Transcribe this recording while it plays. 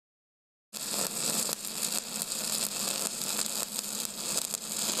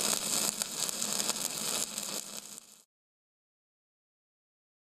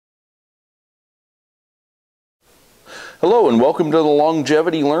Hello and welcome to the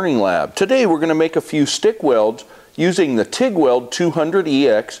Longevity Learning Lab. Today we're going to make a few stick welds using the Tigweld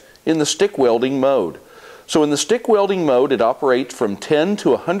 200Ex in the stick welding mode. So in the stick welding mode it operates from 10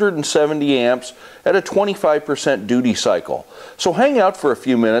 to 170 amps at a 25% duty cycle. So hang out for a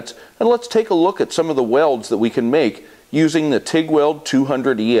few minutes and let's take a look at some of the welds that we can make using the Tigweld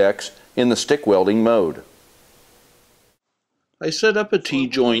 200Ex in the stick welding mode. I set up a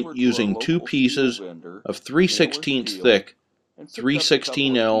T-joint using two pieces of 3/16 thick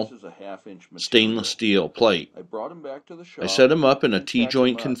 3/16L stainless steel plate. I set them up in a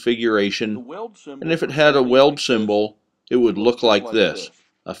T-joint configuration, and if it had a weld symbol, it would look like this,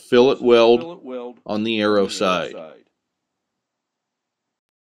 a fillet weld on the arrow side.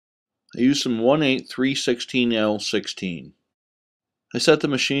 I used some 1/8 3/16L16. I set the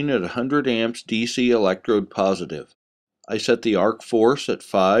machine at 100 amps DC electrode positive. I set the arc force at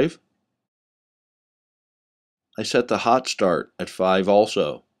 5. I set the hot start at 5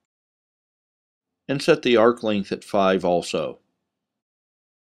 also. And set the arc length at 5 also.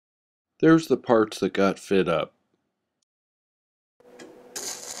 There's the parts that got fit up.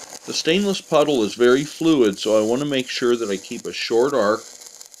 The stainless puddle is very fluid, so I want to make sure that I keep a short arc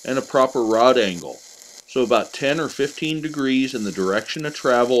and a proper rod angle. So about 10 or 15 degrees in the direction of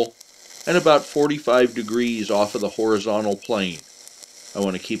travel and about 45 degrees off of the horizontal plane. I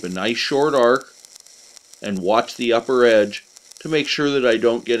want to keep a nice short arc and watch the upper edge to make sure that I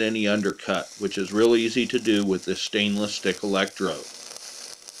don't get any undercut, which is real easy to do with this stainless stick electrode.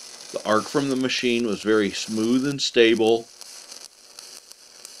 The arc from the machine was very smooth and stable,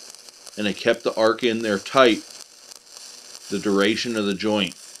 and I kept the arc in there tight the duration of the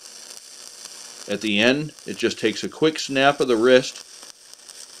joint. At the end, it just takes a quick snap of the wrist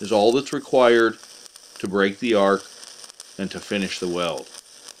is all that's required to break the arc and to finish the weld.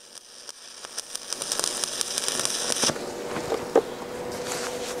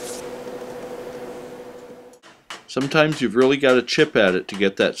 Sometimes you've really got to chip at it to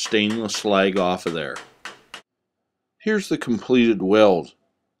get that stainless slag off of there. Here's the completed weld.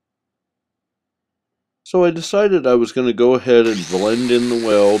 So I decided I was going to go ahead and blend in the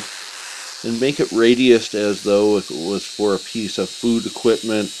weld and make it radiused as though if it was for a piece of food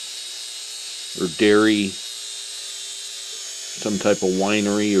equipment or dairy, some type of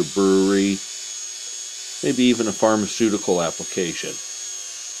winery or brewery, maybe even a pharmaceutical application.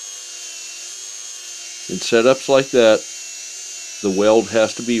 In setups like that, the weld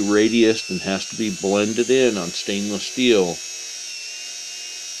has to be radiused and has to be blended in on stainless steel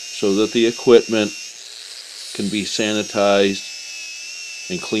so that the equipment can be sanitized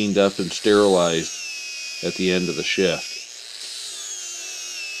and cleaned up and sterilized at the end of the shift.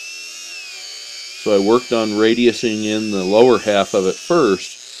 So I worked on radiusing in the lower half of it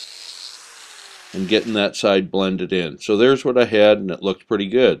first and getting that side blended in. So there's what I had, and it looked pretty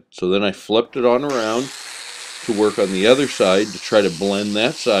good. So then I flipped it on around to work on the other side to try to blend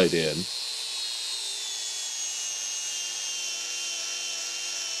that side in.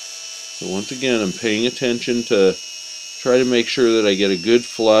 So once again, I'm paying attention to try to make sure that I get a good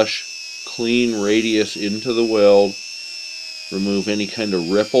flush, clean radius into the weld, remove any kind of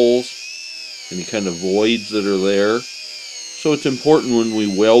ripples, any kind of voids that are there. So it's important when we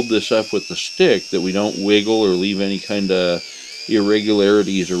weld this up with the stick that we don't wiggle or leave any kind of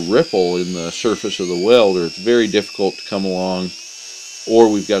irregularities or ripple in the surface of the weld, or it's very difficult to come along, or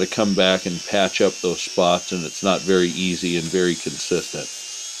we've got to come back and patch up those spots, and it's not very easy and very consistent.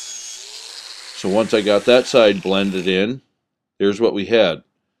 So once I got that side blended in, there's what we had.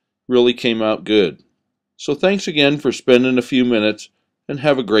 Really came out good. So thanks again for spending a few minutes, and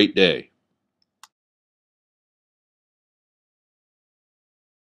have a great day.